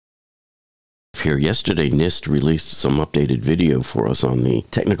here. Yesterday, NIST released some updated video for us on the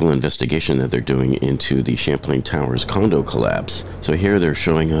technical investigation that they're doing into the Champlain Towers condo collapse. So here they're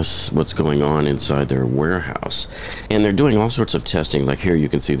showing us what's going on inside their warehouse. And they're doing all sorts of testing. Like here you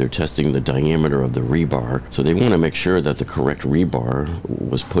can see they're testing the diameter of the rebar. So they want to make sure that the correct rebar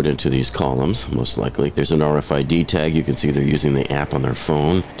was put into these columns, most likely. There's an RFID tag. You can see they're using the app on their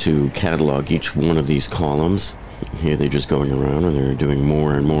phone to catalog each one of these columns. Here they're just going around and they're doing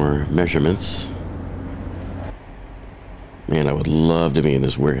more and more measurements. Man, I would love to be in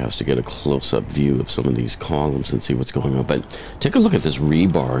this warehouse to get a close-up view of some of these columns and see what's going on. But take a look at this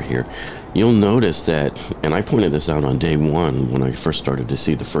rebar here. You'll notice that, and I pointed this out on day one when I first started to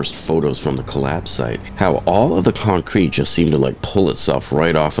see the first photos from the collapse site, how all of the concrete just seemed to like pull itself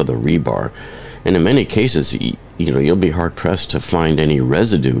right off of the rebar. And in many cases, you'll be hard-pressed to find any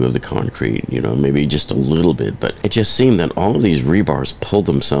residue of the concrete, maybe just a little bit. But it just seemed that all of these rebars pulled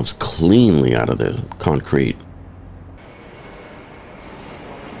themselves cleanly out of the concrete.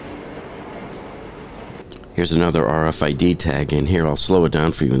 Here's another RFID tag, and here I'll slow it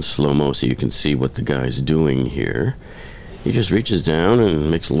down for you in slow-mo so you can see what the guy's doing here. He just reaches down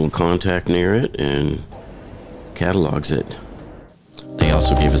and makes a little contact near it and catalogs it. They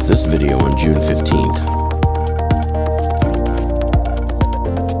also gave us this video on June 15th.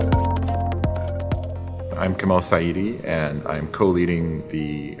 I'm Kamal Saidi, and I'm co-leading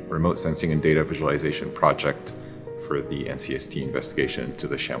the Remote Sensing and Data Visualization project for the NCST investigation into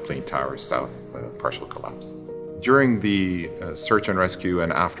the Champlain Towers South partial collapse. During the search and rescue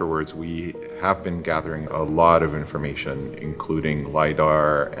and afterwards, we have been gathering a lot of information, including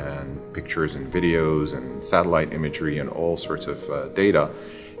LiDAR and pictures and videos and satellite imagery and all sorts of data.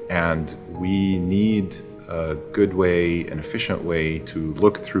 And we need a good way, an efficient way to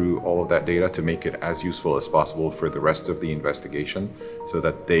look through all of that data to make it as useful as possible for the rest of the investigation so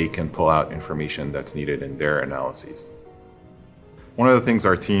that they can pull out information that's needed in their analyses. One of the things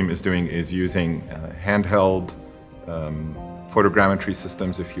our team is doing is using handheld photogrammetry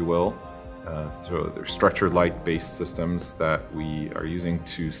systems, if you will. So they're structured light-based systems that we are using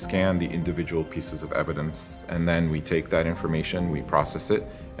to scan the individual pieces of evidence, and then we take that information, we process it,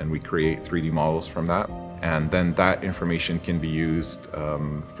 and we create 3D models from that. And then that information can be used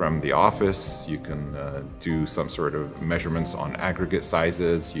from the office. You can do some sort of measurements on aggregate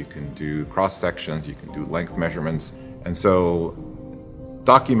sizes, you can do cross-sections, you can do length measurements. And so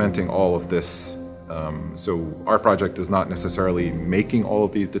documenting all of this, so our project is not necessarily making all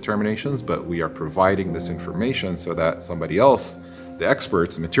of these determinations, but we are providing this information so that somebody else, the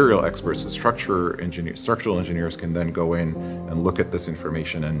experts, material experts, the structural engineers can then go in and look at this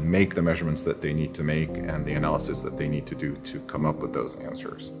information and make the measurements that they need to make and the analysis that they need to do to come up with those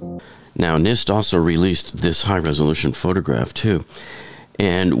answers. Now, NIST also released this high-resolution photograph too.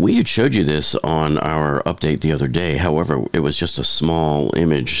 And we had showed you this on our update the other day. However, it was just a small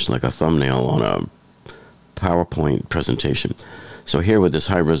image, like a thumbnail on a PowerPoint presentation. So here with this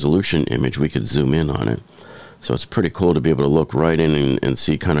high-resolution image, we could zoom in on it. So it's pretty cool to be able to look right in and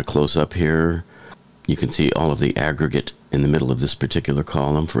see kind of close up here. You can see all of the aggregate in the middle of this particular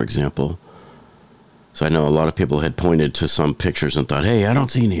column, for example. So I know a lot of people had pointed to some pictures and thought, hey, I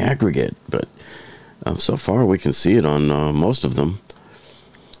don't see any aggregate. But so far we can see it on most of them.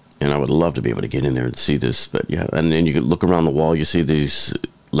 And I would love to be able to get in there and see this. But yeah, and then you can look around the wall, you see these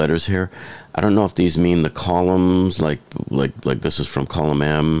letters here. I don't know if these mean the columns, like this is from column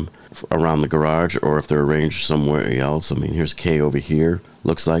M around the garage, or if they're arranged somewhere else. I mean, here's K over here,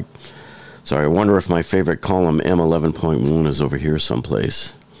 looks like. So I wonder if my favorite column, M11.1, is over here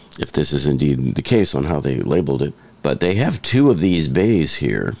someplace, if this is indeed the case on how they labeled it. But they have two of these bays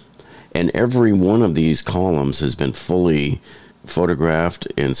here, and every one of these columns has been fully photographed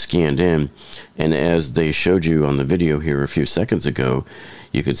and scanned in. And as they showed you on the video here a few seconds ago,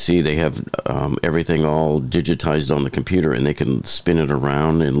 you could see they have everything all digitized on the computer, and they can spin it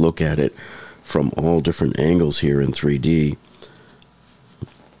around and look at it from all different angles here in 3D.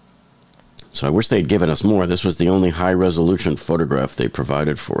 So I wish they'd given us more. This was the only high-resolution photograph they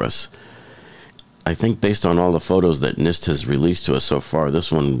provided for us. I think based on all the photos that NIST has released to us so far,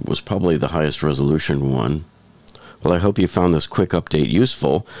 this one was probably the highest resolution one. Well, I hope you found this quick update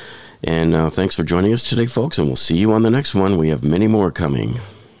useful. And thanks for joining us today, folks, and we'll see you on the next one. We have many more coming.